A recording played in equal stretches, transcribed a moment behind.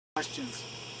questions.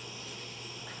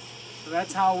 So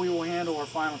that's how we will handle our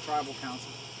final tribal council.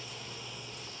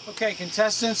 Okay,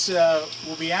 contestants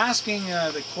will be asking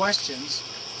the questions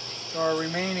to our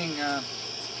remaining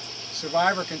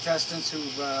survivor contestants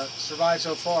who've survived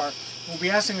so far. We'll be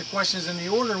asking the questions in the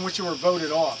order in which you were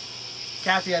voted off.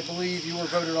 Kathy, I believe you were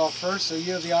voted off first, so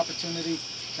you have the opportunity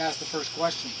to ask the first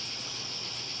question.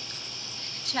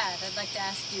 Chad, I'd like to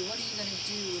ask you, what are you going to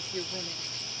do if you're winning?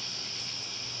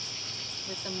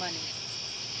 With the money?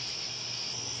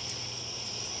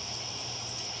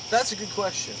 That's a good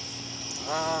question.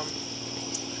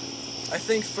 I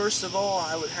think first of all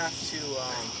I would have to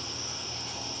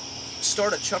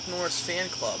start a Chuck Norris fan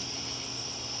club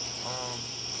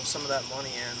with some of that money,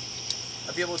 and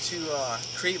I'd be able to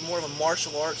create more of a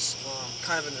martial arts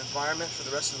kind of an environment for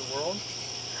the rest of the world.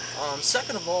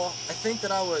 Second of all, I think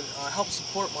that I would help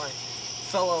support my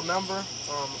fellow member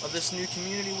of this new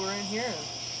community we're in here, and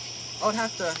I would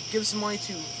have to give some money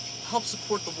to help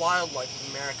support the wildlife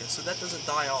of America so that doesn't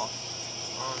die off.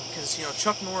 Because, you know,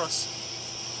 Chuck Norris,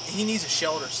 he needs a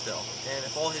shelter still, and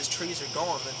if all his trees are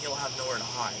gone, then he'll have nowhere to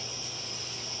hide.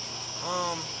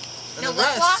 And No the lip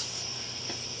rest, gloss?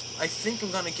 I think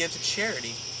I'm going to give to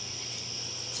charity.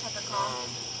 Typical.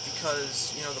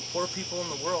 Because, you know, the poor people in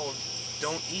the world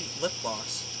don't eat lip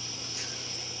gloss.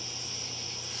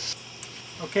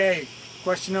 Okay,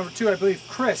 question number 2. I believe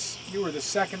Chris, you were the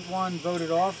second one voted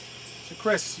off. So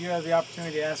Chris, you have the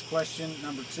opportunity to ask question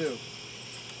number 2.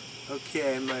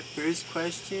 Okay, my first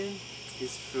question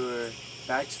is for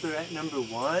Bachelorette number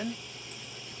 1.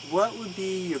 What would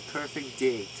be your perfect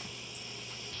date?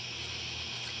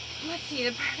 Let's see,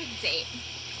 the perfect date.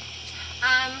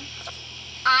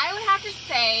 I would have to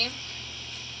say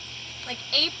like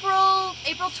April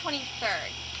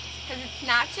 23rd, because it's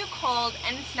not too cold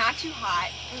and it's not too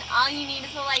hot, and all you need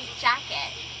is a light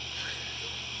jacket.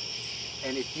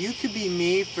 And if you could be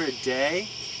me for a day,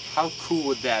 how cool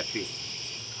would that be?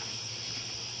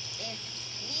 If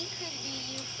we could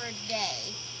be you for a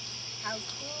day, how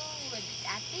cool would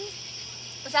that be?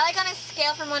 Was that like on a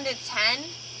scale from 1 to 10?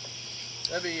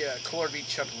 That'd be cooler to be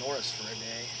Chuck Norris for a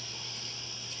day.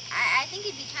 I think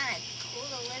it'd be kind of cool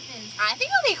to live in. I think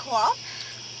it'll be cool.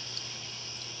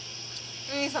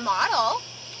 I mean, he's a model.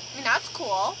 I mean, that's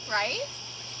cool, right?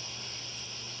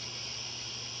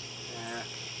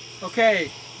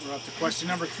 Okay, we're up to question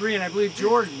number 3, and I believe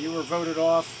Jordan, you were voted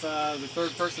off, the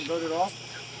third person voted off.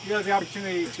 You have the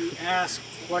opportunity to ask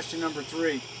question number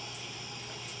 3.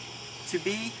 To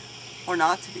be or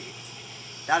not to be?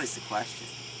 That is the question.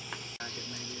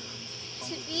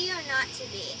 To be or not to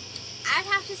be? I'd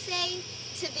have to say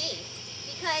to be,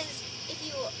 because if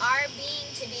you are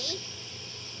being to be,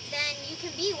 then you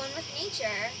can be one with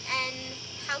nature, and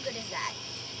how good is that?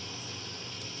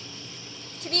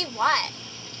 To be what?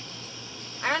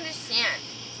 I don't understand.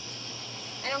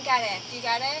 I don't get it. Do you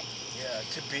get it? Yeah,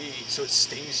 to be, so it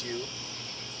stings you.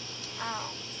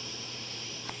 Oh.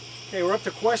 Okay, we're up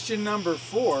to question number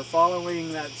 4,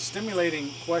 following that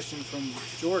stimulating question from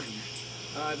Jordan.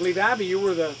 I believe, Abby, you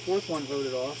were the 4th one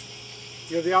voted off.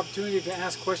 You have the opportunity to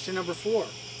ask question number 4.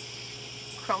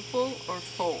 Crumple or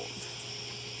fold?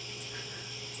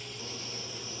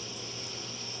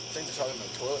 I think they're talking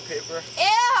about toilet paper.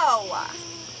 Ew!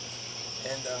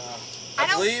 And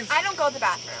I don't go to the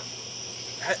bathroom.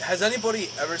 Has anybody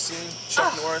ever seen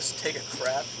Chuck Norris take a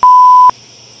crap?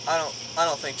 I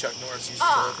don't think Chuck Norris uses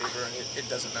toilet paper, and it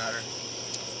doesn't matter.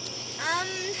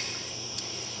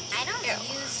 I don't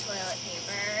use toilet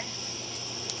paper.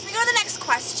 Can we go to the next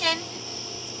question?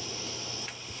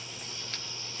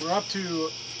 We're up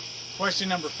to question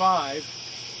number 5,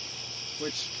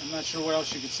 which I'm not sure what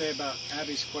else you could say about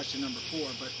Abby's question number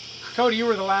 4, but Cody, you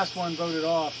were the last one voted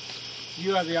off.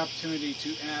 You have the opportunity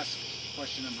to ask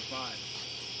question number 5.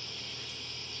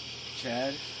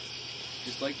 Chad,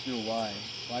 just like to know why.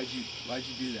 Why'd you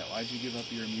do that? Why'd you give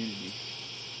up your immunity?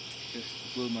 Just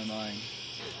blew my mind.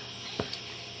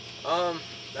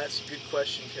 That's a good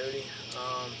question, Cody.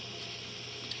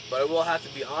 But I will have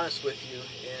to be honest with you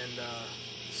and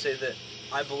say that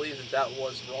I believe that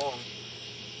was wrong,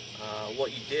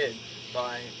 what you did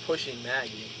by pushing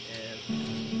Maggie. And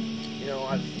you know,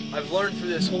 I've learned through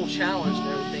this whole challenge and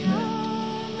everything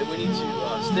that we need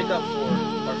to stick up for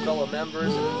our fellow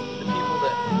members and the people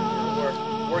that, you know, we're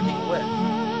working with.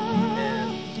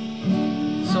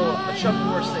 And so a Chuck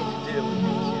Norris thing to do would be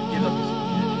to give up his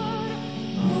immunity,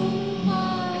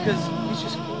 because he's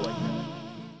just